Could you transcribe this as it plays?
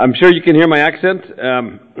I'm sure you can hear my accent.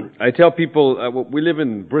 I tell people we live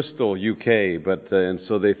in Bristol, UK, and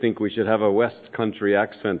so they think we should have a West Country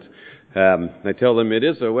accent. I tell them it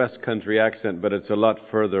is a West Country accent, but it's a lot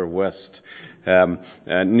further west,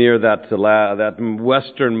 near that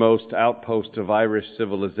westernmost outpost of Irish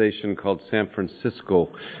civilization called San Francisco.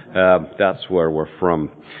 That's where we're from.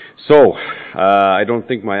 So I don't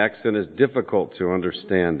think my accent is difficult to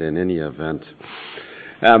understand in any event.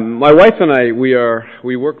 My wife and I,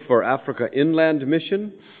 we work for Africa Inland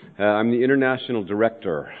Mission. I'm the international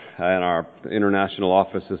director, and our international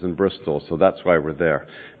office is in Bristol, so that's why we're there.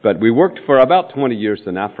 But we worked for about 20 years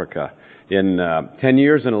in Africa, in 10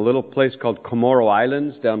 years in a little place called Comoro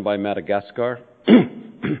Islands down by Madagascar,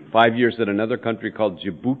 5 years in another country called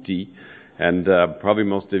Djibouti, and probably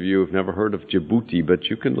most of you have never heard of Djibouti, but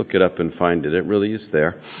you can look it up and find it. It really is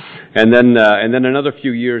there. And then another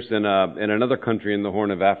few years in another country in the Horn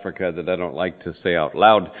of Africa that I don't like to say out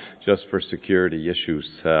loud, just for security issues.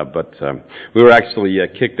 But we were actually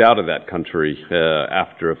kicked out of that country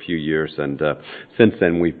after a few years, and since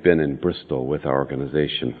then we've been in Bristol with our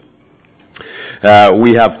organization.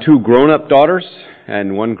 We have 2 grown-up daughters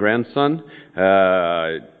and 1 grandson.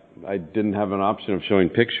 I didn't have an option of showing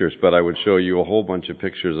pictures, but I would show you a whole bunch of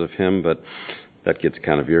pictures of him, but that gets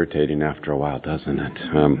kind of irritating after a while, doesn't it?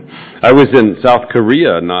 I was in South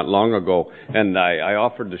Korea not long ago, and I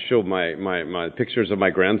offered to show my pictures of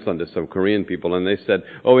my grandson to some Korean people, and they said,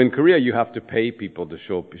 "Oh, in Korea you have to pay people to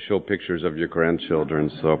show pictures of your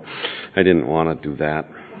grandchildren," so I didn't want to do that.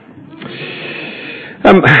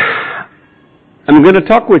 I'm going to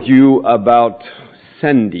talk with you about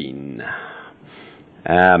sending.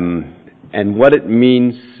 And what it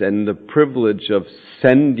means and the privilege of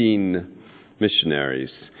sending missionaries.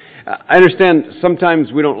 I understand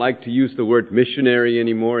sometimes we don't like to use the word missionary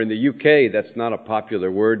anymore. In the UK, that's not a popular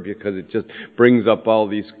word because it just brings up all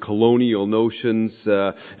these colonial notions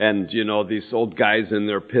and, these old guys in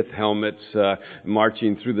their pith helmets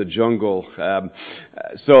marching through the jungle.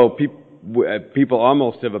 So people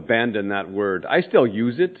almost have abandoned that word. I still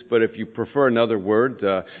use it, but if you prefer another word,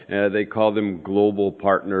 they call them global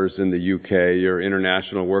partners in the UK or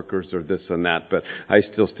international workers or this and that, but I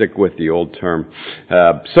still stick with the old term.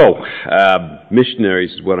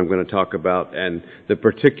 Missionaries is what I'm going to talk about, and the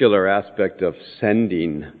particular aspect of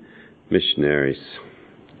sending missionaries.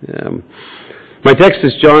 My text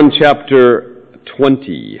is John chapter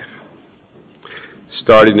 20,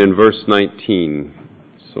 starting in verse 19.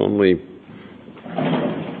 It's only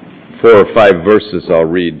 4 or 5 verses I'll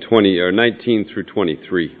read, 19 through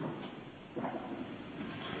 23.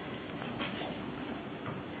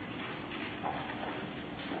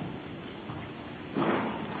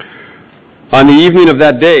 On the evening of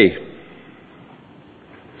that day,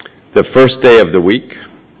 the first day of the week,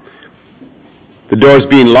 the doors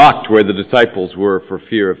being locked where the disciples were for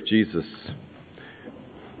fear of Jesus,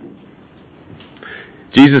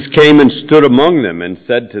 Jesus came and stood among them and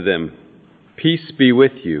said to them, "Peace be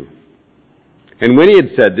with you." And when he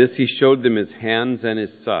had said this, he showed them his hands and his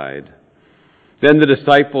side. Then the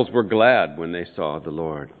disciples were glad when they saw the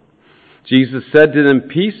Lord. Jesus said to them,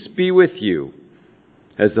 "Peace be with you.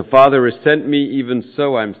 As the Father has sent me, even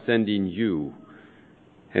so I'm sending you."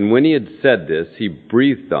 And when he had said this, he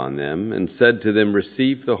breathed on them and said to them,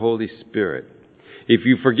 "Receive the Holy Spirit. If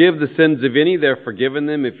you forgive the sins of any, they're forgiven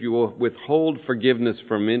them. If you will withhold forgiveness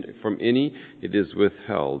from any, it is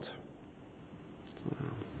withheld."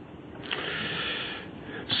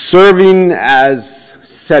 Serving as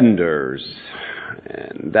senders,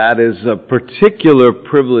 and that is a particular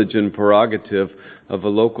privilege and prerogative of a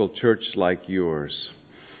local church like yours.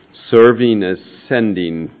 Serving as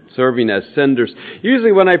senders.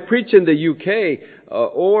 Usually when I preach in the UK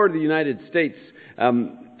or the United States,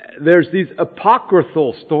 there's these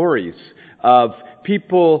apocryphal stories of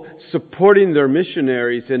people supporting their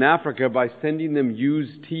missionaries in Africa by sending them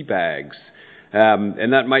used tea bags.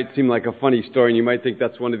 And that might seem like a funny story, and you might think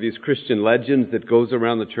that's one of these Christian legends that goes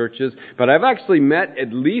around the churches. But I've actually met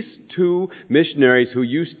at least 2 missionaries who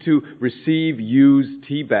used to receive used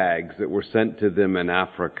tea bags that were sent to them in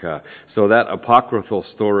Africa. So that apocryphal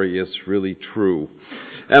story is really true.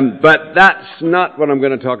 But that's not what I'm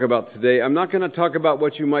going to talk about today. I'm not going to talk about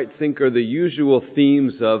what you might think are the usual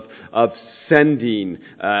themes of sending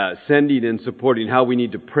and supporting, how we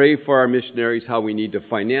need to pray for our missionaries, how we need to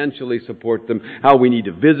financially support them. them, how we need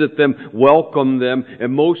to visit them, welcome them,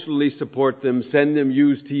 emotionally support them, send them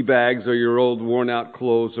used tea bags or your old worn out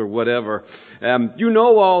clothes or whatever. You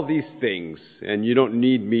know all these things, and you don't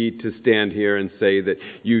need me to stand here and say that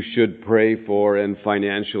you should pray for and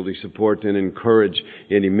financially support and encourage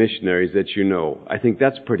any missionaries that you know. I think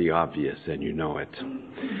that's pretty obvious, and you know it.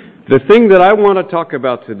 The thing that I want to talk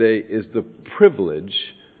about today is the privilege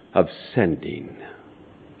of sending.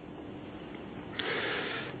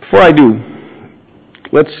 Before I do,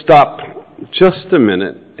 let's stop just a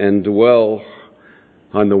minute and dwell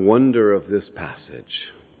on the wonder of this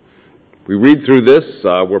passage. We read through this,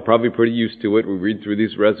 we're probably pretty used to it. We read through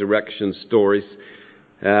these resurrection stories.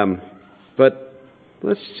 But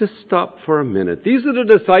let's just stop for a minute. These are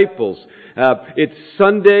the disciples. It's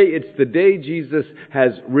Sunday. It's the day Jesus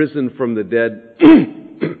has risen from the dead.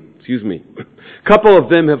 Excuse me. A couple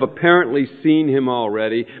of them have apparently seen him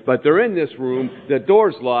already, but they're in this room. The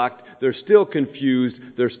door's locked. They're still confused.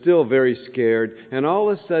 They're still very scared. And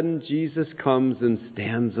all of a sudden, Jesus comes and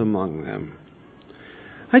stands among them.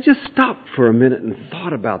 I just stopped for a minute and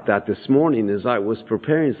thought about that this morning as I was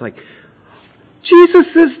preparing. It's like, Jesus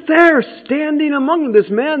is there standing among them. This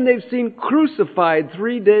man they've seen crucified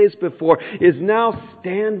 3 days before is now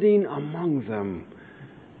standing among them.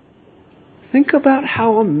 Think about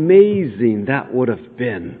how amazing that would have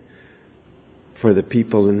been for the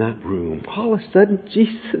people in that room. All of a sudden,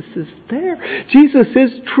 Jesus is there. Jesus is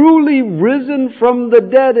truly risen from the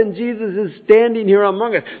dead, and Jesus is standing here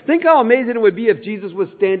among us. Think how amazing it would be if Jesus was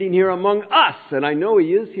standing here among us. And I know He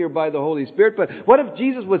is here by the Holy Spirit, but what if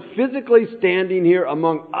Jesus was physically standing here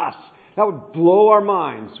among us? That would blow our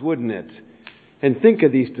minds, wouldn't it? And think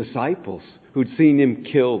of these disciples who'd seen Him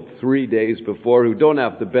killed 3 days before, who don't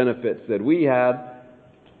have the benefits that we had.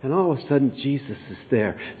 And all of a sudden, Jesus is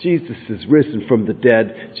there. Jesus is risen from the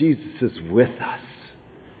dead. Jesus is with us.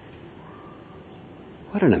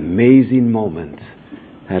 What an amazing moment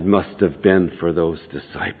that must have been for those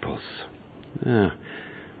disciples.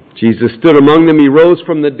 Jesus stood among them. He rose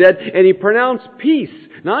from the dead, and He pronounced peace,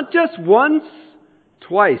 not just once,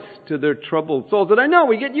 twice to their troubled souls. And I know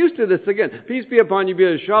we get used to this again. Peace be upon you,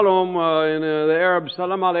 be shalom, in the Arab,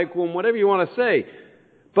 salam alaikum, whatever you want to say.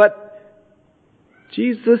 But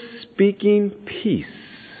Jesus speaking peace.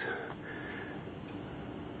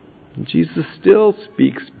 Jesus still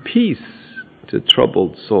speaks peace to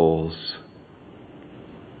troubled souls.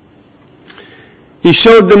 He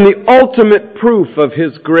showed them the ultimate proof of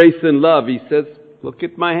His grace and love. He says, look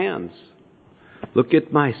at my hands. Look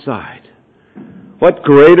at my side. What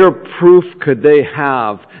greater proof could they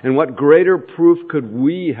have, and what greater proof could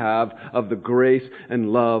we have of the grace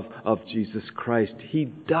and love of Jesus Christ? He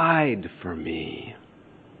died for me.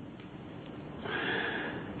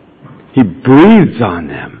 He breathes on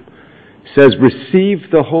them. Says,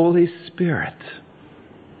 receive the Holy Spirit.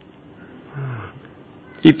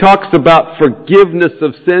 He talks about forgiveness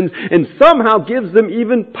of sins and somehow gives them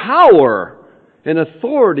even power and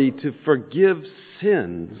authority to forgive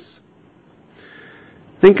sins.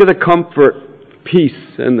 Think of the comfort,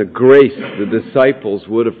 peace, and the grace the disciples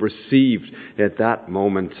would have received at that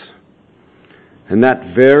moment. And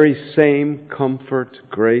that very same comfort,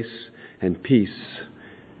 grace, and peace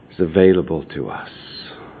is available to us.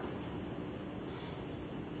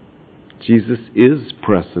 Jesus is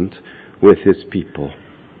present with His people,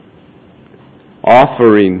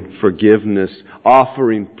 offering forgiveness,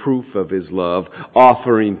 offering proof of His love,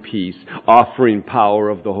 offering peace, offering power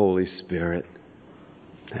of the Holy Spirit.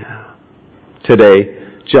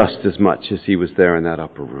 Today, just as much as He was there in that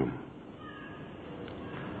upper room.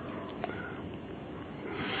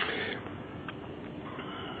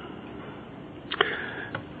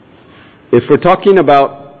 If we're talking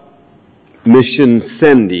about mission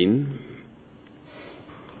sending,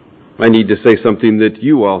 I need to say something that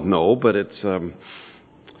you all know, but it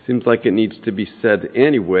seems like it needs to be said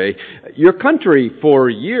anyway. Your country for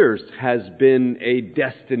years has been a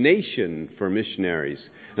destination for missionaries,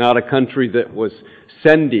 not a country that was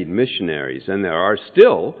sending missionaries. And there are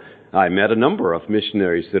still, I met a number of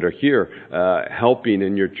missionaries that are here helping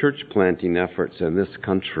in your church planting efforts in this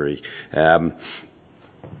country.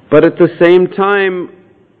 But at the same time,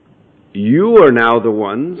 you are now the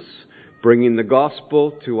ones bringing the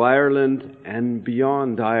gospel to Ireland and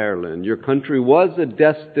beyond Ireland. Your country was a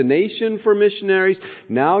destination for missionaries.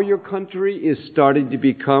 Now your country is starting to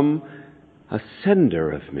become a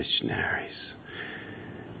sender of missionaries.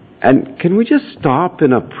 And can we just stop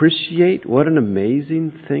and appreciate what an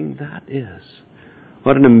amazing thing that is?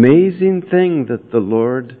 What an amazing thing that the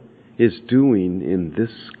Lord is doing in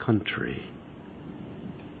this country.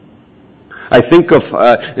 I think of,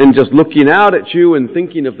 and just looking out at you and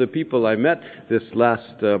thinking of the people I met this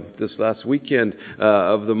last weekend,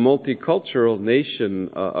 of the multicultural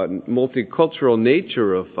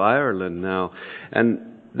nature of Ireland now. And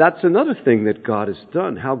that's another thing that God has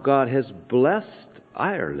done, how God has blessed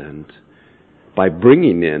Ireland by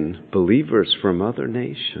bringing in believers from other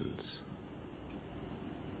nations.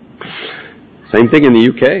 Same thing in the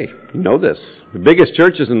UK. You know this. The biggest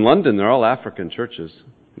churches in London, they're all African churches.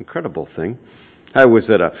 Incredible thing. I was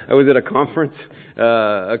at a conference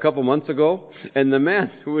a couple months ago, and the man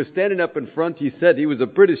who was standing up in front, he was a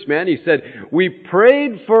British man, he said, "We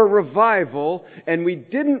prayed for revival, and we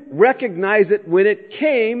didn't recognize it when it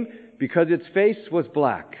came because its face was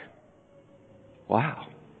black." Wow.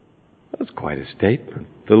 That was quite a statement.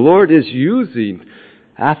 The Lord is using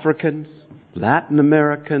Africans, Latin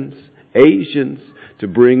Americans, Asians to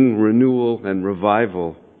bring renewal and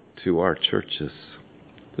revival to our churches.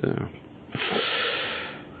 Yeah.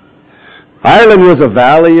 Ireland was a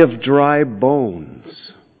valley of dry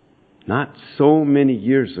bones not so many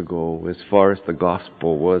years ago as far as the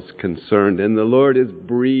gospel was concerned, and the Lord is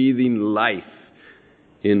breathing life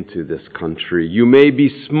into this country. You may be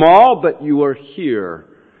small, but you are here.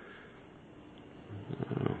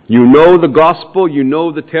 You know the gospel, you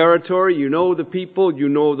know the territory, you know the people, you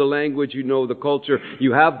know the language, you know the culture.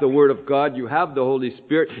 You have the Word of God, you have the Holy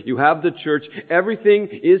Spirit, you have the church. Everything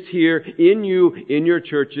is here in you, in your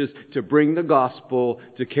churches, to bring the gospel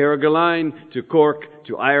to Carrigaline, to Cork,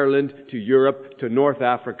 to Ireland, to Europe, to North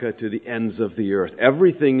Africa, to the ends of the earth.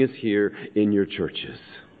 Everything is here in your churches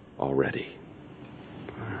already.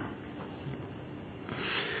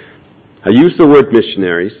 I use the word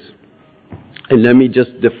missionaries. And let me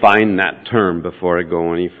just define that term before I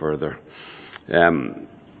go any further. There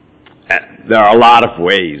are a lot of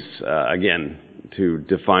ways, again, to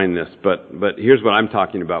define this, but here's what I'm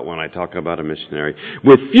talking about when I talk about a missionary.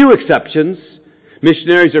 With few exceptions,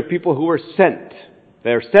 missionaries are people who are sent.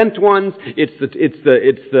 They're sent ones. It's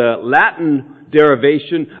the Latin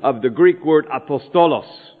derivation of the Greek word apostolos,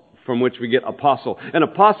 from which we get apostle. An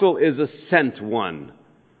apostle is a sent one.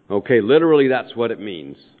 Okay, literally that's what it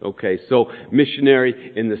means. Okay, so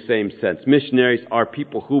missionary in the same sense. Missionaries are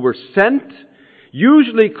people who were sent,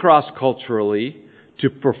 usually cross-culturally, to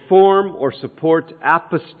perform or support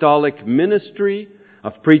apostolic ministry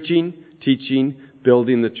of preaching, teaching,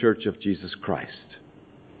 building the Church of Jesus Christ.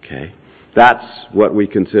 Okay, that's what we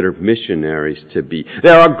consider missionaries to be.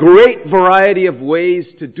 There are a great variety of ways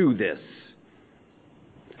to do this.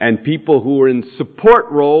 And people who are in support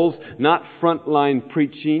roles, not frontline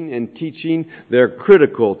preaching and teaching, they're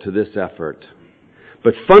critical to this effort.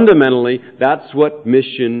 But fundamentally, that's what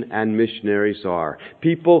mission and missionaries are.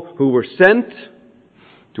 People who were sent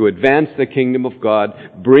to advance the kingdom of God,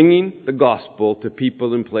 bringing the gospel to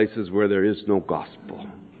people in places where there is no gospel.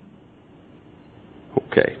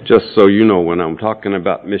 Okay, just so you know when I'm talking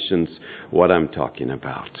about missions, what I'm talking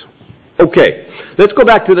about. Okay, let's go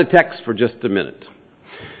back to the text for just a minute.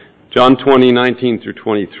 John 20:19 through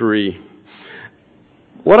 23.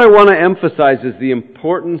 What I want to emphasize is the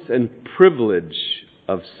importance and privilege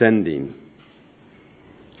of sending.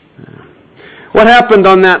 What happened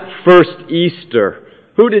on that first Easter?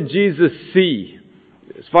 Who did Jesus see?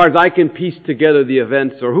 As far as I can piece together the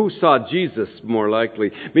events, or who saw Jesus more likely?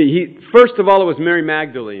 First of all, it was Mary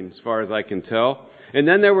Magdalene, as far as I can tell. And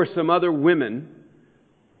then there were some other women.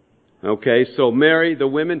 Okay, so Mary, the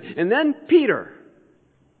women, and then Peter.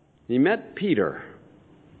 He met Peter.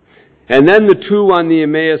 And then the two on the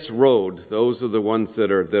Emmaus Road. Those are the ones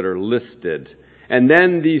that are listed. And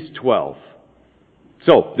then these 12.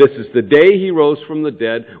 So, this is the day he rose from the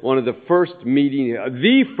dead. The first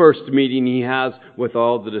meeting he has with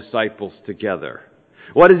all the disciples together.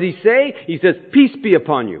 What does he say? He says, "Peace be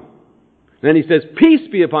upon you." Then he says, "Peace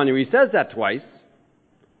be upon you." He says that twice.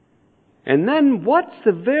 And then what's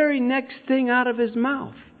the very next thing out of his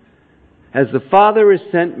mouth? "As the Father has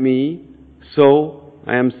sent me, so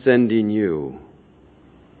I am sending you."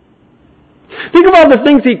 Think of all the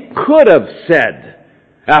things he could have said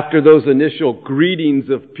after those initial greetings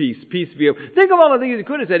of peace. Peace be upon you. Think of all the things he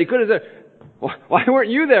could have said. He could have said, "Why weren't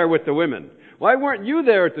you there with the women? Why weren't you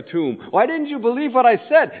there at the tomb? Why didn't you believe what I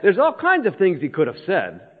said?" There's all kinds of things he could have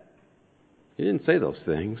said. He didn't say those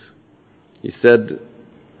things. He said,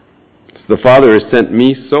 "The Father has sent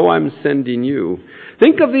me, so I'm sending you."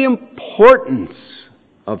 Think of the importance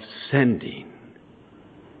of sending.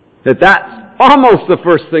 That's almost the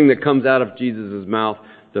first thing that comes out of Jesus' mouth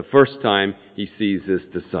the first time he sees his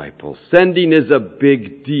disciples. Sending is a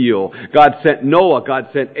big deal. God sent Noah, God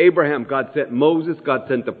sent Abraham, God sent Moses, God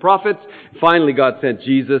sent the prophets. Finally, God sent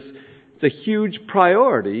Jesus. It's a huge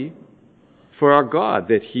priority for our God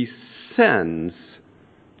that He sends.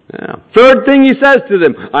 Yeah. Third thing He says to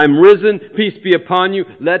them, I'm risen, peace be upon you,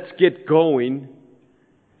 let's get going.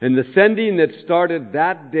 And the sending that started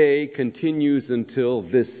that day continues until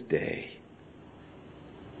this day.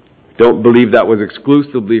 Don't believe that was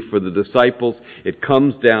exclusively for the disciples. It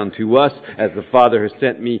comes down to us. As the Father has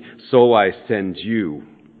sent me, so I send you.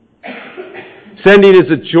 Sending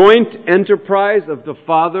is a joint enterprise of the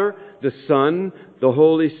Father, the Son, the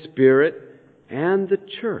Holy Spirit, and the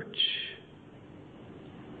church.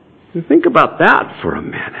 Think about that for a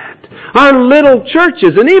minute. Our little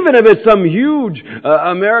churches, and even if it's some huge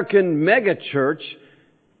American mega church,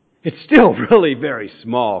 it's still really very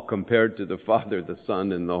small compared to the Father, the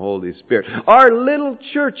Son, and the Holy Spirit. Our little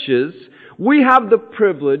churches, we have the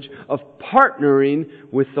privilege of partnering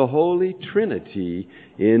with the Holy Trinity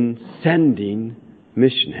in sending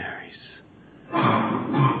missionaries.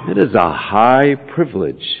 It is a high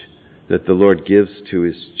privilege that the Lord gives to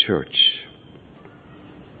His church.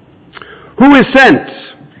 Who is sent?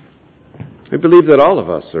 I believe that all of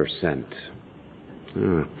us are sent.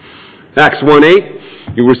 Acts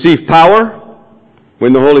 1:8, you receive power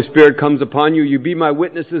when the Holy Spirit comes upon you. You be my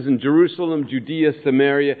witnesses in Jerusalem, Judea,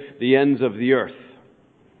 Samaria, the ends of the earth.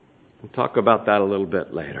 We'll talk about that a little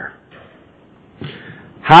bit later.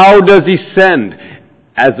 How does He send?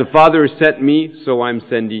 As the Father has sent me, so I'm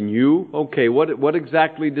sending you. Okay, what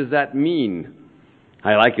exactly does that mean?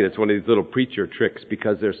 I like it. It's one of these little preacher tricks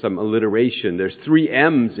because there's some alliteration. There's 3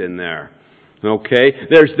 M's in there. Okay?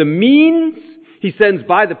 There's the means. He sends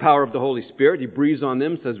by the power of the Holy Spirit. He breathes on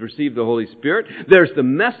them, says, receive the Holy Spirit. There's the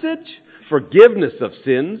message, forgiveness of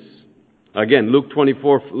sins. Again, Luke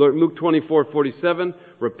 24:47,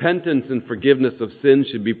 repentance and forgiveness of sins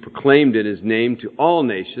should be proclaimed in His name to all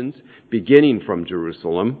nations, beginning from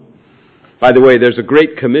Jerusalem. By the way, there's a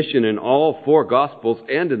great commission in all 4 Gospels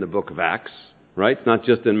and in the book of Acts. Right? It's not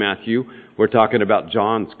just in Matthew. We're talking about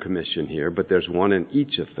John's commission here, but there's one in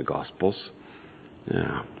each of the Gospels.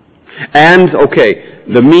 Yeah. And, okay,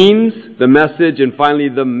 the means, the message, and finally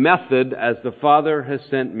the method. As the Father has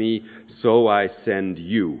sent me, so I send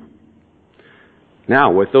you.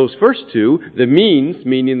 Now, with those first 2, the means,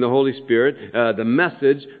 meaning the Holy Spirit, the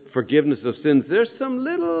message, forgiveness of sins, there's some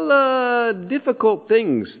little difficult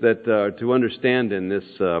things that to understand in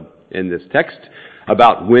this text.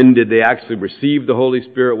 About when did they actually receive the Holy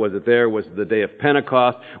Spirit? Was it there? Was it the day of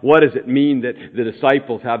Pentecost? What does it mean that the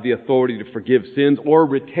disciples have the authority to forgive sins or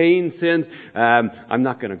retain sins? I'm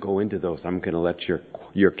not going to go into those. I'm going to let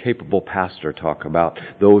your capable pastor talk about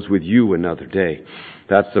those with you another day.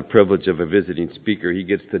 That's the privilege of a visiting speaker. He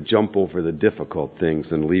gets to jump over the difficult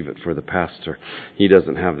things and leave it for the pastor. He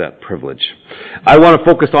doesn't have that privilege. I want to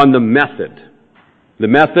focus on the method. The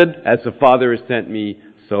method, as the Father has sent me,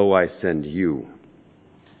 so I send you.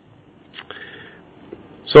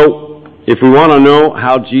 So, if we want to know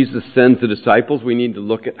how Jesus sends the disciples, we need to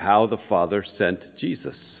look at how the Father sent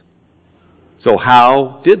Jesus. So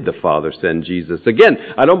how did the Father send Jesus? Again,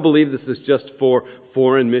 I don't believe this is just for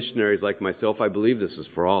foreign missionaries like myself. I believe this is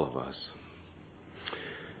for all of us.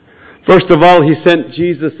 First of all, He sent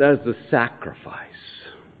Jesus as the sacrifice.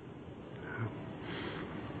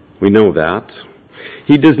 We know that.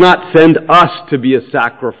 He does not send us to be a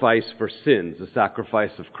sacrifice for sins. The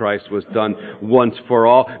sacrifice of Christ was done once for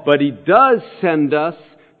all. But He does send us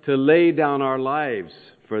to lay down our lives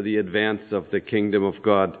for the advance of the kingdom of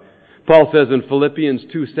God. Paul says in Philippians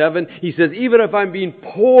 2:7, he says, even if I'm being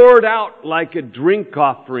poured out like a drink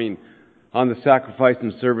offering on the sacrifice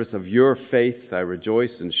and service of your faith, I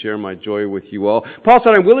rejoice and share my joy with you all. Paul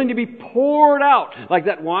said, I'm willing to be poured out like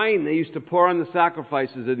that wine they used to pour on the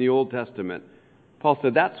sacrifices in the Old Testament. Paul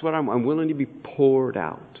said, that's what I'm willing to be poured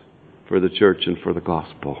out for the church and for the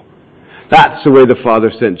gospel. That's the way the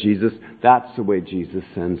Father sent Jesus. That's the way Jesus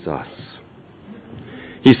sends us.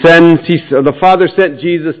 The Father sent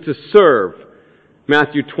Jesus to serve.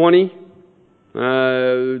 Matthew 20,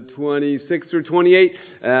 26 through 28.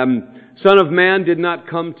 Son of Man did not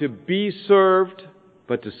come to be served,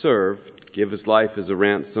 but to serve, give His life as a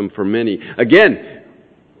ransom for many. Again,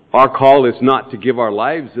 our call is not to give our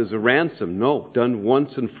lives as a ransom. No, done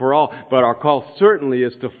once and for all. But our call certainly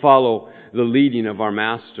is to follow the leading of our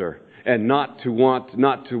Master and not to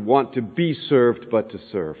want to be served, but to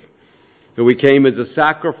serve. So He came as a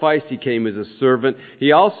sacrifice. He came as a servant.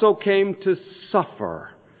 He also came to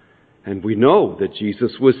suffer. And we know that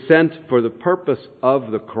Jesus was sent for the purpose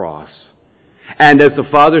of the cross. And as the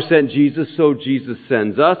Father sent Jesus, so Jesus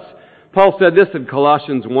sends us. Paul said this in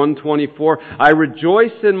Colossians 1:24, I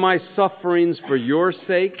rejoice in my sufferings for your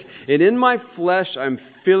sake, and in my flesh I'm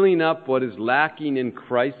filling up what is lacking in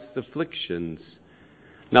Christ's afflictions.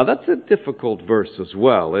 Now that's a difficult verse as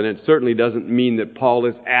well, and it certainly doesn't mean that Paul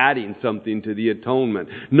is adding something to the atonement.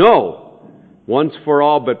 No, once for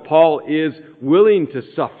all, but Paul is willing to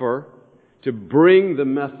suffer to bring the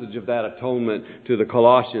message of that atonement to the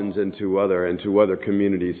Colossians and to other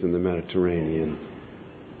communities in the Mediterranean.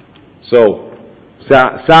 So,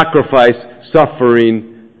 sacrifice,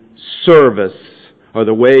 suffering, service are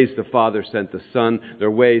the ways the Father sent the Son. They're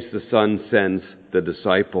ways the Son sends the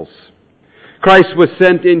disciples. Christ was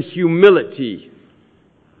sent in humility.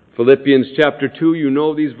 Philippians chapter 2, you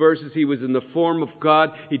know these verses. He was in the form of God.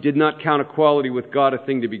 He did not count equality with God a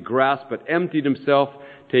thing to be grasped, but emptied himself,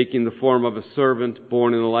 taking the form of a servant,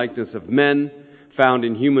 born in the likeness of men, found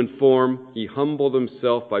in human form. He humbled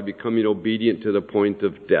himself by becoming obedient to the point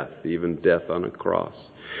of death, even death on a cross.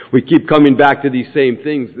 We keep coming back to these same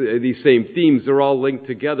things, these same themes. They're all linked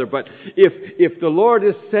together. But if the Lord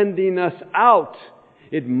is sending us out,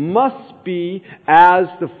 it must be as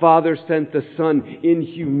the Father sent the Son, in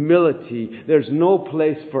humility. There's no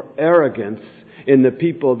place for arrogance in the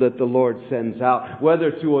people that the Lord sends out,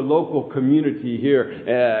 whether to a local community here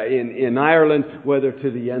in Ireland, whether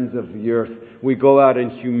to the ends of the earth. We go out in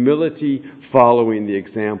humility, following the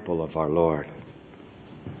example of our Lord.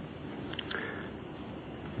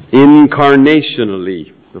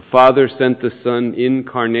 Incarnationally. The Father sent the Son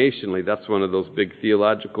incarnationally. That's one of those big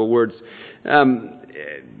theological words.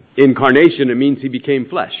 Incarnation, it means He became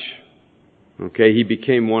flesh. Okay, He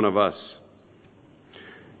became one of us.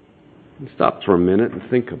 Stop for a minute and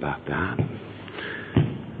think about that.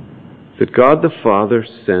 That God the Father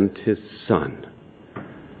sent His Son.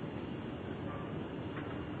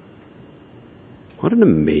 What an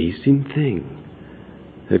amazing thing.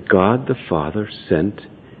 That God the Father sent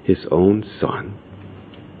His own Son.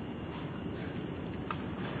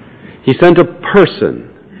 He sent a person.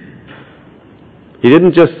 He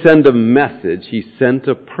didn't just send a message, He sent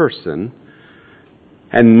a person.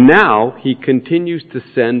 And now He continues to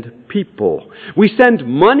send people. We send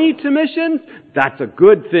money to missions. That's a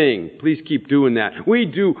good thing. Please keep doing that. We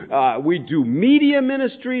do media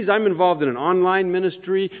ministries. I'm involved in an online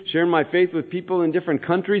ministry, sharing my faith with people in different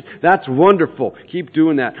countries. That's wonderful. Keep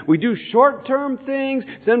doing that. We do short-term things.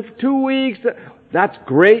 Send for 2 weeks. That's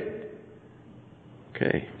great.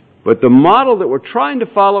 Okay. But the model that we're trying to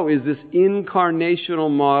follow is this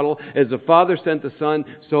incarnational model. As the Father sent the Son,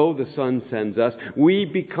 so the Son sends us. We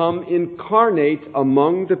become incarnate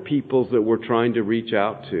among the peoples that we're trying to reach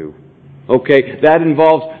out to. Okay, that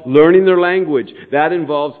involves learning their language. That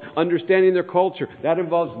involves understanding their culture. That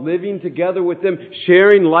involves living together with them,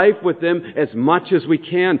 sharing life with them as much as we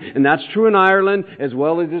can. And that's true in Ireland as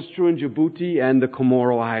well as it's true in Djibouti and the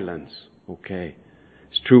Comoro Islands. Okay.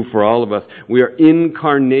 It's true for all of us. We are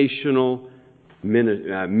incarnational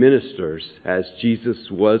ministers as Jesus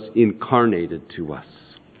was incarnated to us.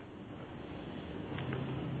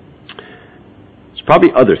 There's probably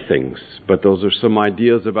other things, but those are some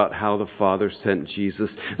ideas about how the Father sent Jesus.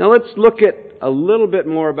 Now let's look at a little bit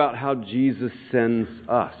more about how Jesus sends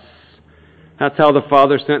us. That's how the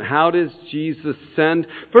Father sent. How does Jesus send?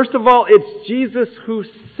 First of all, it's Jesus who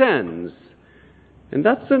sends. And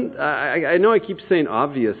I know I keep saying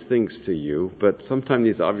obvious things to you, but sometimes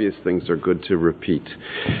these obvious things are good to repeat.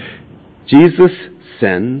 Jesus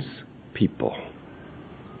sends people.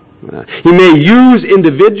 He may use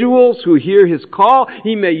individuals who hear His call.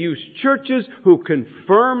 He may use churches who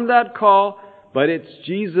confirm that call, but it's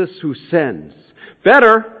Jesus who sends.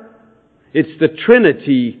 Better, it's the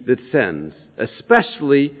Trinity that sends,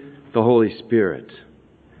 especially the Holy Spirit.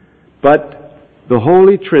 But the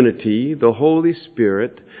Holy Trinity, the Holy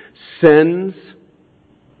Spirit, sends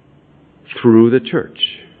through the church.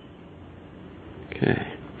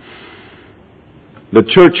 Okay. The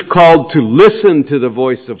church called to listen to the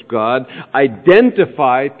voice of God,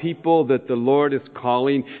 identify people that the Lord is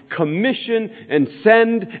calling, commission and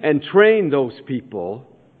send and train those people.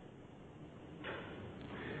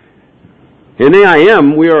 In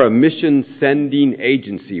AIM, we are a mission-sending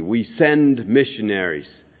agency. We send missionaries.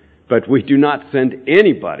 But we do not send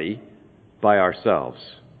anybody by ourselves.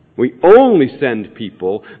 We only send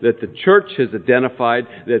people that the church has identified,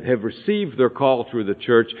 that have received their call through the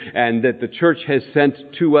church, and that the church has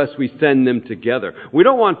sent to us. We send them together. We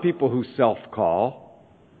don't want people who self-call.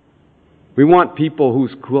 We want people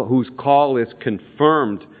whose call is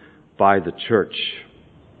confirmed by the church.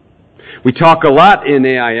 We talk a lot in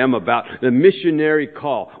AIM about the missionary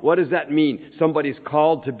call. What does that mean? Somebody's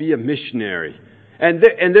called to be a missionary. And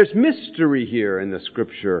there's mystery here in the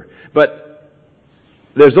Scripture, but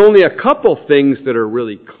there's only a couple things that are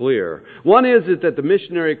really clear. One is that the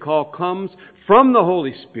missionary call comes from the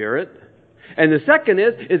Holy Spirit, And the second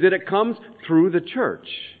is that it comes through the church,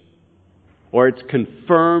 or it's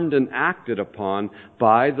confirmed and acted upon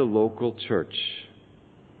by the local church.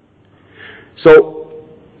 So,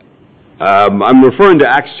 I'm referring to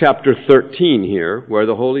Acts chapter 13 here, where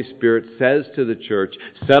the Holy Spirit says to the church,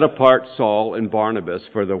 set apart Saul and Barnabas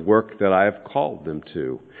for the work that I have called them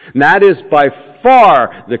to. And that is by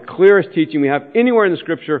far the clearest teaching we have anywhere in the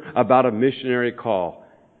Scripture about a missionary call.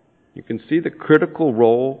 You can see the critical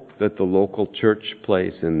role that the local church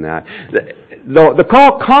plays in that. The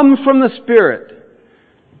call comes from the Spirit,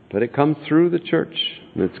 but it comes through the church,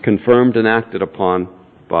 and it's confirmed and acted upon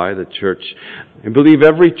by the church. I believe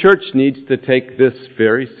every church needs to take this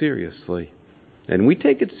very seriously. And we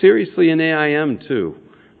take it seriously in AIM too.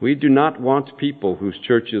 We do not want people whose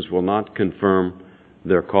churches will not confirm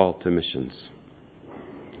their call to missions.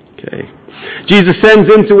 Okay. Jesus sends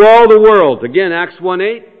into all the world. Again, Acts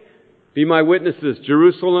 1:8. Be my witnesses.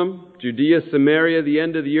 Jerusalem, Judea, Samaria, the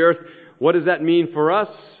end of the earth. What does that mean for us?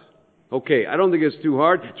 Okay, I don't think it's too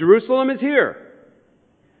hard. Jerusalem is here.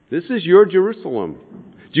 This is your Jerusalem.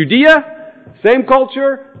 Judea, same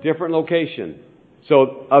culture, different location.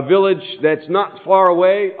 So a village that's not far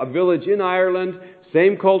away, a village in Ireland,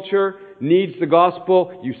 same culture, needs the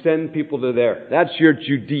gospel, you send people to there. That's your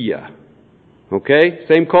Judea. Okay?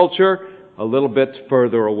 Same culture, a little bit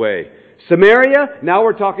further away. Samaria, now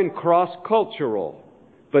we're talking cross-cultural,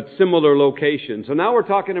 but similar locations. So now we're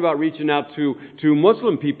talking about reaching out to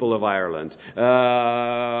Muslim people of Ireland,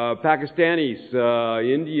 Pakistanis,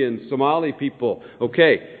 Indians, Somali people.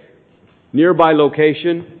 Okay. Nearby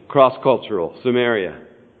location, cross-cultural, Samaria.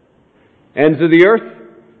 Ends of the earth,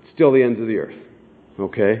 still the ends of the earth.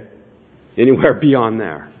 Okay. Anywhere beyond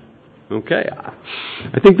there. Okay.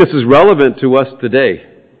 I think this is relevant to us today,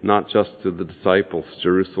 not just to the disciples.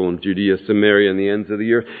 Jerusalem, Judea, Samaria, and the ends of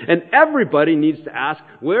the earth. And everybody needs to ask,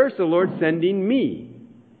 where's the Lord sending me?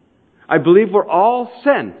 I believe we're all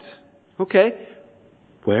sent. Okay.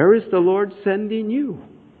 Where is the Lord sending you?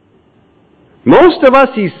 Most of us,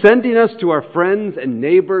 He's sending us to our friends and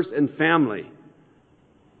neighbors and family.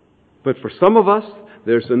 But for some of us,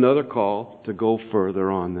 there's another call to go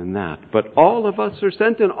further on than that. But all of us are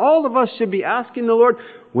sent, and all of us should be asking the Lord,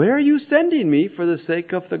 where are you sending me for the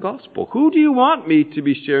sake of the gospel? Who do you want me to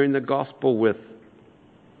be sharing the gospel with?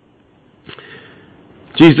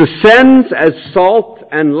 Jesus sends as salt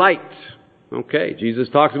and light. Okay, Jesus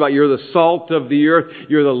talks about you're the salt of the earth,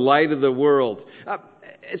 you're the light of the world.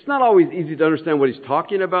 It's not always easy to understand what He's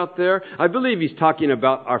talking about there. I believe He's talking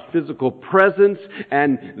about our physical presence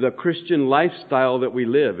and the Christian lifestyle that we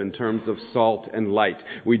live in terms of salt and light.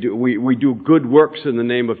 We do good works in the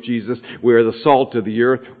name of Jesus. We're the salt of the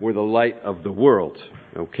earth. We're the light of the world.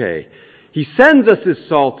 Okay. He sends us as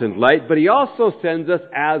salt and light, but He also sends us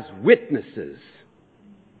as witnesses.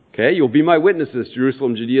 Okay, you'll be my witnesses,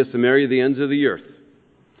 Jerusalem, Judea, Samaria, the ends of the earth.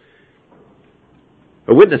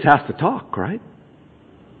 A witness has to talk, right?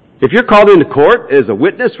 If you're called into court as a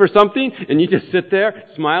witness for something and you just sit there,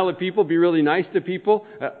 smile at people, be really nice to people,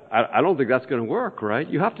 I don't think that's going to work, right?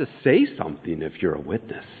 You have to say something if you're a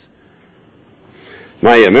witness.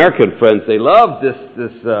 My American friends, they love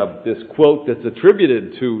this quote that's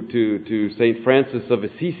attributed to St. Francis of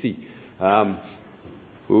Assisi,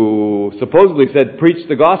 who supposedly said, preach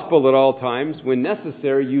the gospel at all times, when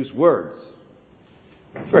necessary, use words.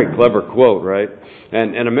 Very clever quote, right?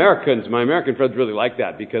 And my American friends really like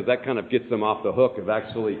that because that kind of gets them off the hook of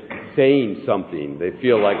actually saying something. They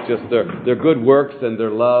feel like just their good works and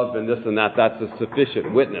their love and this and that, that's a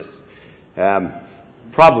sufficient witness.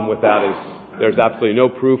 Problem with that is there's absolutely no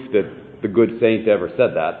proof that the good saint ever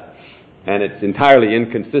said that. And it's entirely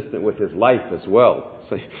inconsistent with his life as well.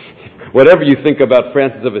 So, whatever you think about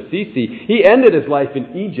Francis of Assisi, he ended his life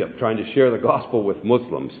in Egypt trying to share the gospel with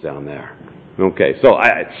Muslims down there. Okay, so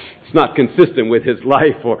it's not consistent with his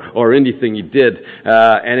life or anything he did,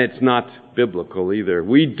 and it's not biblical either.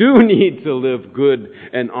 We do need to live good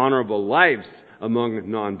and honorable lives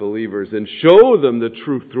among non-believers and show them the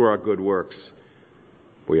truth through our good works.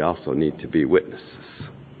 We also need to be witnesses.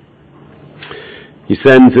 He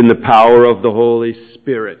sends in the power of the Holy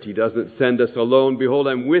Spirit. He doesn't send us alone. Behold,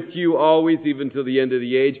 I'm with you always, even to the end of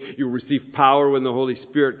the age. You'll receive power when the Holy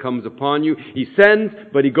Spirit comes upon you. He sends,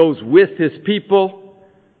 but He goes with His people.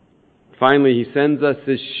 Finally, He sends us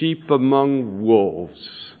as sheep among wolves.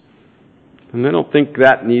 And I don't think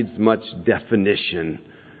that needs much definition.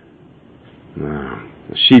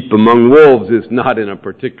 Sheep among wolves is not in a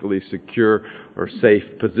particularly secure or safe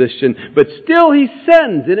position. But still He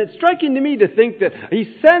sends. And it's striking to me to think that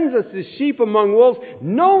He sends us as sheep among wolves,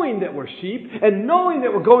 knowing that we're sheep and knowing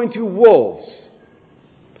that we're going to wolves.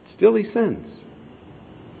 But still He sends.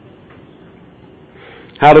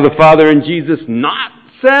 How do the Father and Jesus not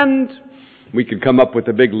send? We could come up with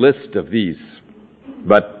a big list of these.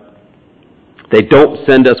 But they don't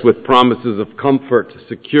send us with promises of comfort,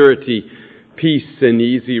 security, peace, and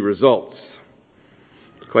easy results.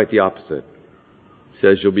 It's quite the opposite. It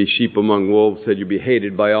says you'll be sheep among wolves, said you'll be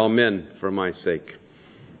hated by all men for my sake.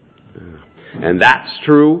 And that's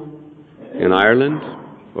true in Ireland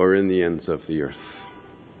or in the ends of the earth.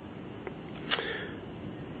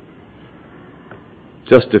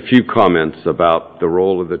 Just a few comments about the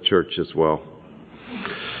role of the church as well.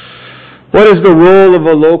 What is the role of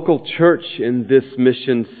a local church in this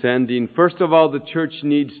mission sending? First of all, the church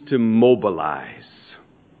needs to mobilize.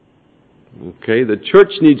 Okay, the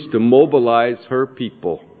church needs to mobilize her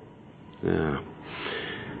people. Yeah.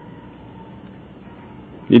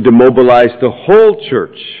 Need to mobilize the whole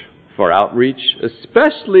church for outreach,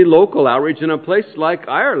 especially local outreach in a place like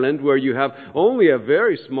Ireland where you have only a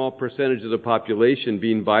very small percentage of the population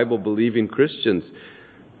being Bible-believing Christians.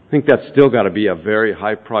 I think that's still got to be a very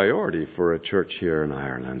high priority for a church here in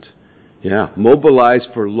Ireland. Yeah, mobilize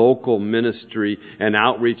for local ministry and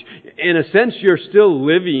outreach. In a sense, you're still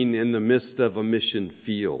living in the midst of a mission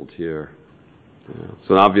field here. It's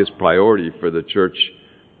an obvious priority for the church.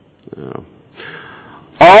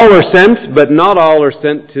 All are sent, but not all are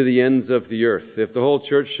sent to the ends of the earth. If the whole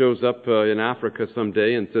church shows up in Africa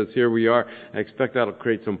someday and says, here we are, I expect that'll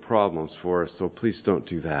create some problems for us, so please don't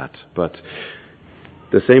do that. But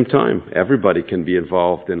at the same time, everybody can be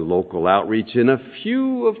involved in local outreach, and a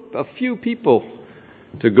few people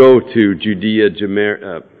to go to Judea,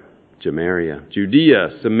 Samaria,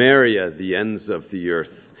 the ends of the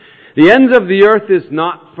earth. The ends of the earth is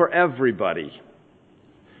not for everybody.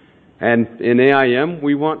 And in AIM,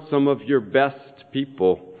 we want some of your best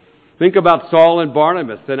people. Think about Saul and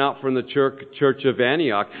Barnabas sent out from the church of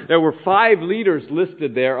Antioch. There were 5 leaders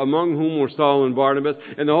listed there, among whom were Saul and Barnabas.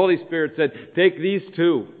 And the Holy Spirit said, take these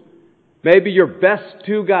 2, maybe your best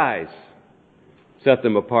 2 guys. Set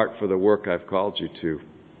them apart for the work I've called you to.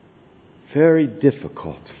 Very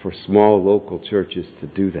difficult for small local churches to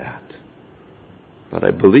do that. But I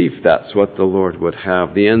believe that's what the Lord would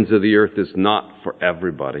have. The ends of the earth is not for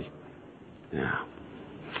everybody. Yeah.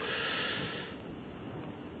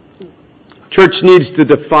 Church needs to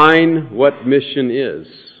define what mission is.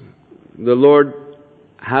 The Lord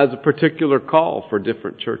has a particular call for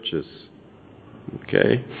different churches.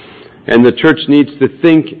 Okay? And the church needs to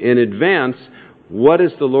think in advance, what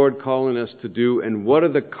is the Lord calling us to do, and what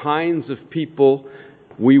are the kinds of people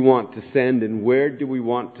we want to send, and where do we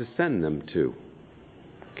want to send them to?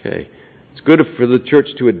 Okay. It's good for the church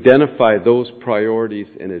to identify those priorities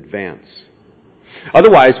in advance.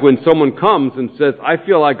 Otherwise, when someone comes and says, I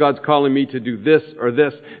feel like God's calling me to do this or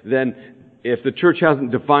this, then if the church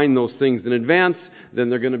hasn't defined those things in advance, then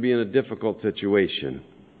they're going to be in a difficult situation.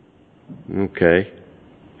 Okay.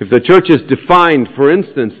 If the church is defined, for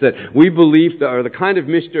instance, that we believe that or the kind of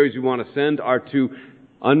missionaries we want to send are to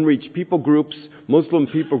unreached people groups, Muslim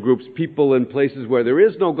people groups, people in places where there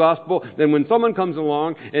is no gospel, then when someone comes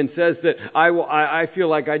along and says that I feel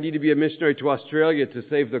like I need to be a missionary to Australia to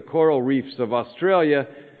save the coral reefs of Australia,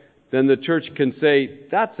 then the church can say,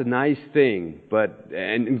 that's a nice thing,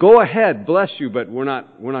 and go ahead, bless you, but we're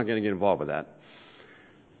not going to get involved with that.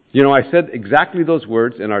 You know, I said exactly those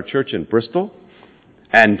words in our church in Bristol,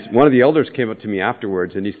 and one of the elders came up to me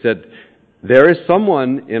afterwards and he said, there is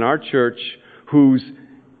someone in our church whose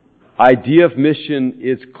idea of mission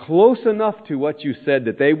is close enough to what you said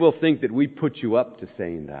that they will think that we put you up to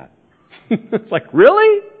saying that. It's like,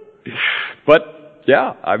 really? But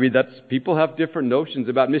yeah, I mean, people have different notions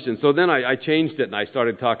about mission. So then I changed it and I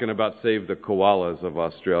started talking about save the koalas of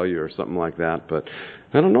Australia or something like that. But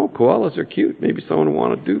I don't know, koalas are cute. Maybe someone will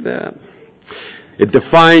want to do that. It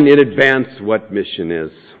define in advance what mission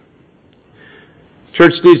is.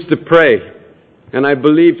 Church needs to pray. And I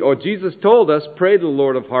believed, Jesus told us, pray to the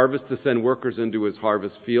Lord of harvest to send workers into His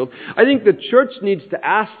harvest field. I think the church needs to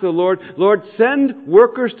ask the Lord, Lord, send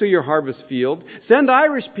workers to your harvest field, send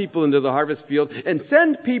Irish people into the harvest field, and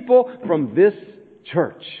send people from this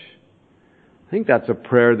church. I think that's a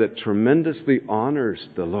prayer that tremendously honors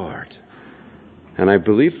the Lord. And I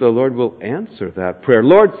believe the Lord will answer that prayer.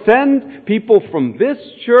 Lord, send people from this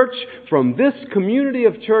church, from this community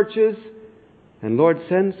of churches, and Lord,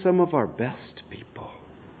 send some of our best people.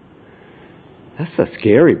 That's a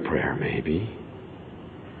scary prayer, maybe.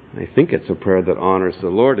 I think it's a prayer that honors the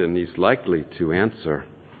Lord, and He's likely to answer.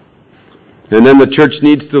 And then the church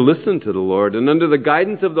needs to listen to the Lord, and under the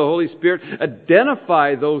guidance of the Holy Spirit,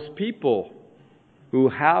 identify those people who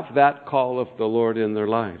have that call of the Lord in their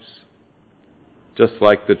lives. Just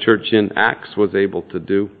like the church in Acts was able to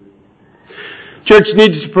do. Church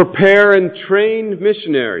needs to prepare and train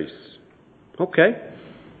missionaries. Okay.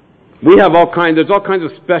 There's all kinds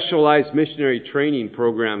of specialized missionary training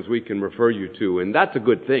programs we can refer you to, and that's a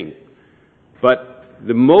good thing. But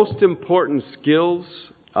the most important skills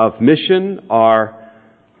of mission are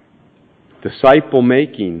disciple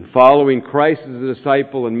making, following Christ as a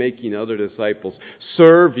disciple and making other disciples,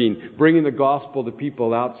 serving, bringing the gospel to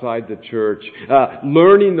people outside the church,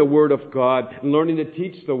 learning the Word of God, learning to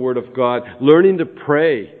teach the Word of God, learning to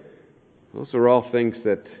pray. Those are all things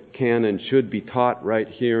that can and should be taught right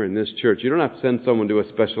here in this church. You don't have to send someone to a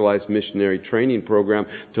specialized missionary training program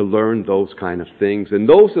to learn those kind of things. And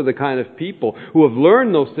those are the kind of people who have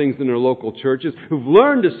learned those things in their local churches, who've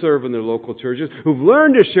learned to serve in their local churches, who've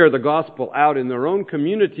learned to share the gospel out in their own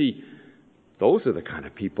community. Those are the kind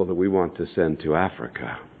of people that we want to send to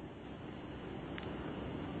Africa.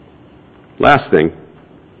 Last thing,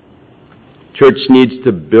 church needs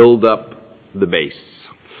to build up the base.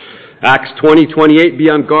 Acts 20:28, be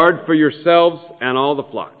on guard for yourselves and all the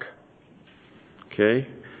flock. Okay?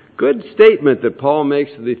 Good statement that Paul makes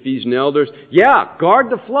to the Ephesian elders. Yeah, guard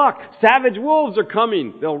the flock. Savage wolves are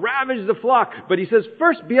coming. They'll ravage the flock. But he says,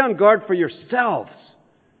 first be on guard for yourselves.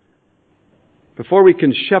 Before we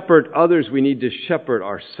can shepherd others, we need to shepherd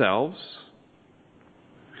ourselves.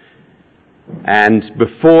 And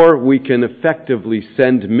before we can effectively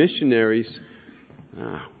send missionaries,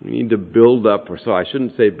 we need to build up, I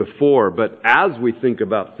shouldn't say before, but as we think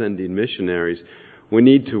about sending missionaries, we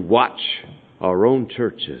need to watch our own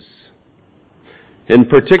churches. In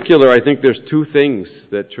particular, I think there's two things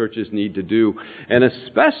that churches need to do, and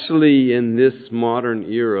especially in this modern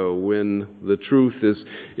era when the truth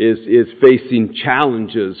is facing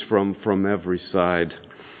challenges from every side.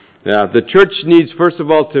 The church needs, first of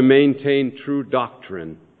all, to maintain true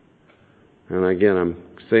doctrine. And again, I'm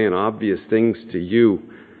saying obvious things to you.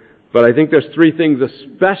 But I think there's three things,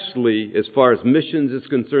 especially as far as missions is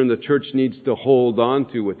concerned, the church needs to hold on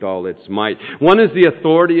to with all its might. One is the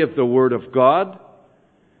authority of the Word of God.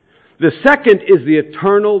 The second is the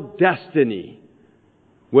eternal destiny,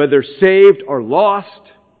 whether saved or lost,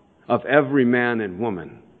 of every man and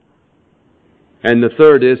woman. And the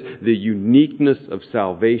third is the uniqueness of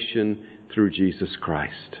salvation through Jesus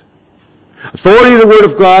Christ. Authority of the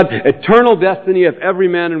Word of God, eternal destiny of every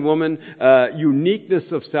man and woman, uniqueness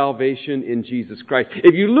of salvation in Jesus Christ.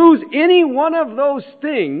 If you lose any one of those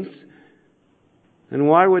things, then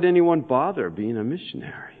why would anyone bother being a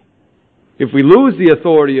missionary? If we lose the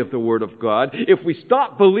authority of the Word of God, if we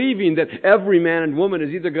stop believing that every man and woman is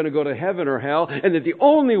either going to go to heaven or hell, and that the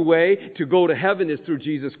only way to go to heaven is through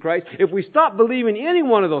Jesus Christ, if we stop believing any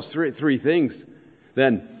one of those three things,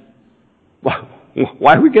 then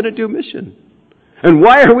why are we going to do mission? And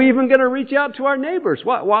why are we even going to reach out to our neighbors?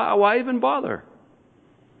 Why even bother?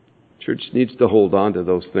 Church needs to hold on to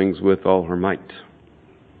those things with all her might.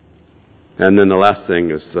 And then the last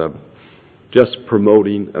thing is just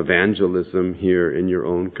promoting evangelism here in your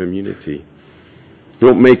own community.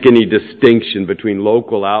 Don't make any distinction between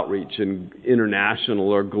local outreach and international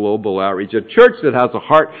or global outreach. A church that has a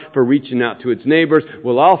heart for reaching out to its neighbors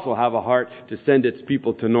will also have a heart to send its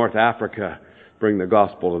people to North Africa, bring the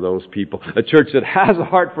gospel to those people. A church that has a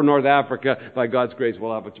heart for North Africa, by God's grace,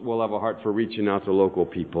 will have a heart for reaching out to local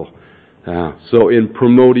people. So in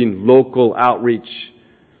promoting local outreach,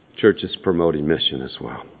 church is promoting mission as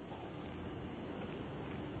well.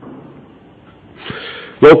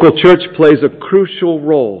 Local church plays a crucial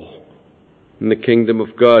role in the kingdom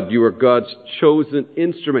of God. You are God's chosen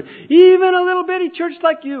instrument. Even a little bitty church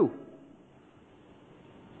like you.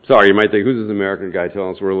 Sorry, you might think, who's this American guy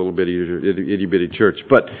telling us we're a little bitty, itty-bitty church?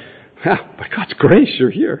 But by God's grace,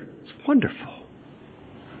 you're here. It's wonderful.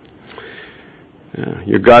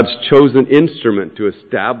 You're God's chosen instrument to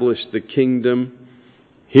establish the kingdom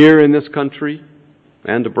here in this country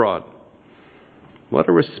and abroad. What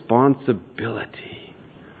a responsibility.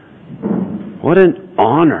 What an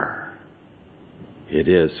honor it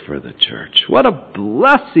is for the church. What a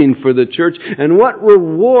blessing for the church, and what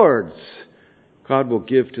rewards God will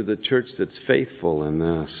give to the church that's faithful in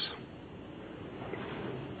this.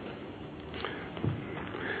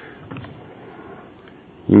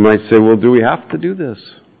 You might say, well, do we have to do this?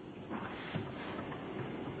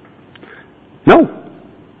 No.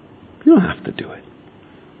 You don't have to do it.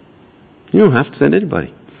 You don't have to send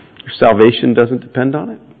anybody. Your salvation doesn't depend on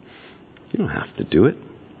it. You don't have to do it.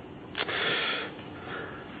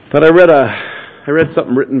 But I read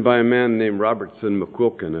something written by a man named Robertson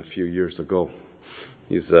McQuilkin a few years ago.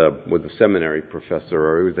 He was a seminary professor,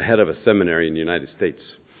 or he was the head of a seminary in the United States.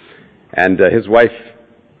 And his wife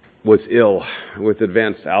was ill with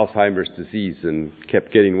advanced Alzheimer's disease and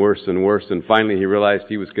kept getting worse and worse. And finally he realized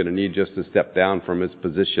he was going to need just to step down from his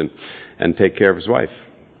position and take care of his wife.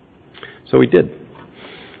 So he did.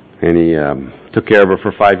 And he took care of her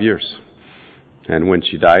for 5 years. And when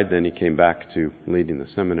she died, then he came back to leading the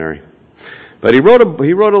seminary. But he wrote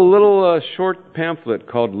a little short pamphlet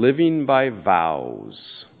called Living by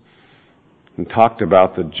Vows, and talked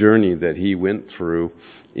about the journey that he went through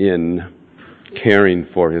in caring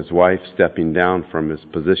for his wife, stepping down from his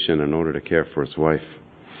position in order to care for his wife.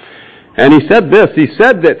 And he said this, he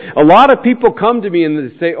said that a lot of people come to me and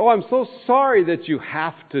they say, "Oh, I'm so sorry that you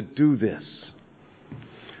have to do this."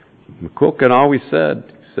 McQuilkin always said,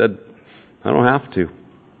 "I don't have to.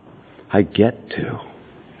 I get to."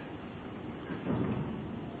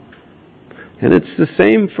 And it's the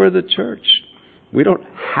same for the church. We don't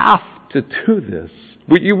have to do this.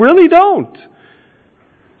 You really don't.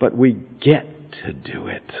 But we get to do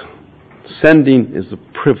it. Sending is a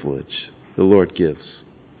privilege the Lord gives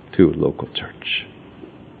to a local church.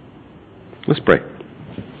 Let's pray.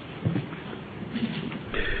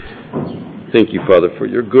 Thank you, Father, for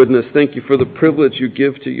your goodness. Thank you for the privilege you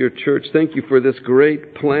give to your church. Thank you for this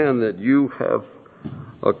great plan that you have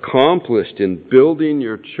accomplished in building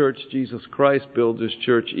your church. Jesus Christ builds his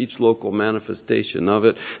church, each local manifestation of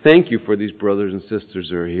it. Thank you for these brothers and sisters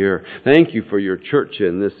who are here. Thank you for your church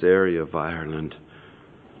in this area of Ireland.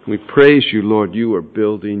 We praise you, Lord, you are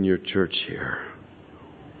building your church here.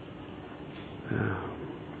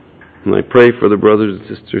 And I pray for the brothers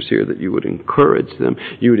and sisters here that you would encourage them.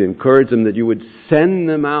 You would encourage them, that you would send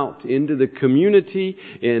them out into the community,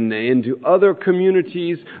 into other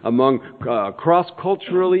communities, among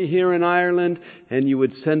cross-culturally here in Ireland, and you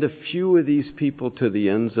would send a few of these people to the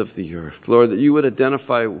ends of the earth. Lord, that you would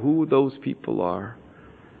identify who those people are.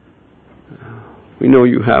 We know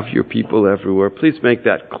you have your people everywhere. Please make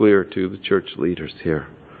that clear to the church leaders here.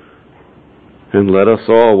 And let us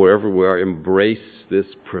all, wherever we are, embrace this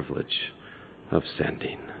privilege of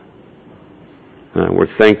sending.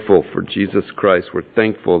 We're thankful for Jesus Christ. We're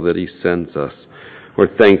thankful that he sends us.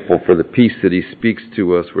 We're thankful for the peace that he speaks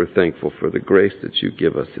to us. We're thankful for the grace that you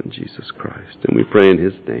give us in Jesus Christ. And we pray in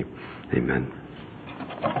his name. Amen.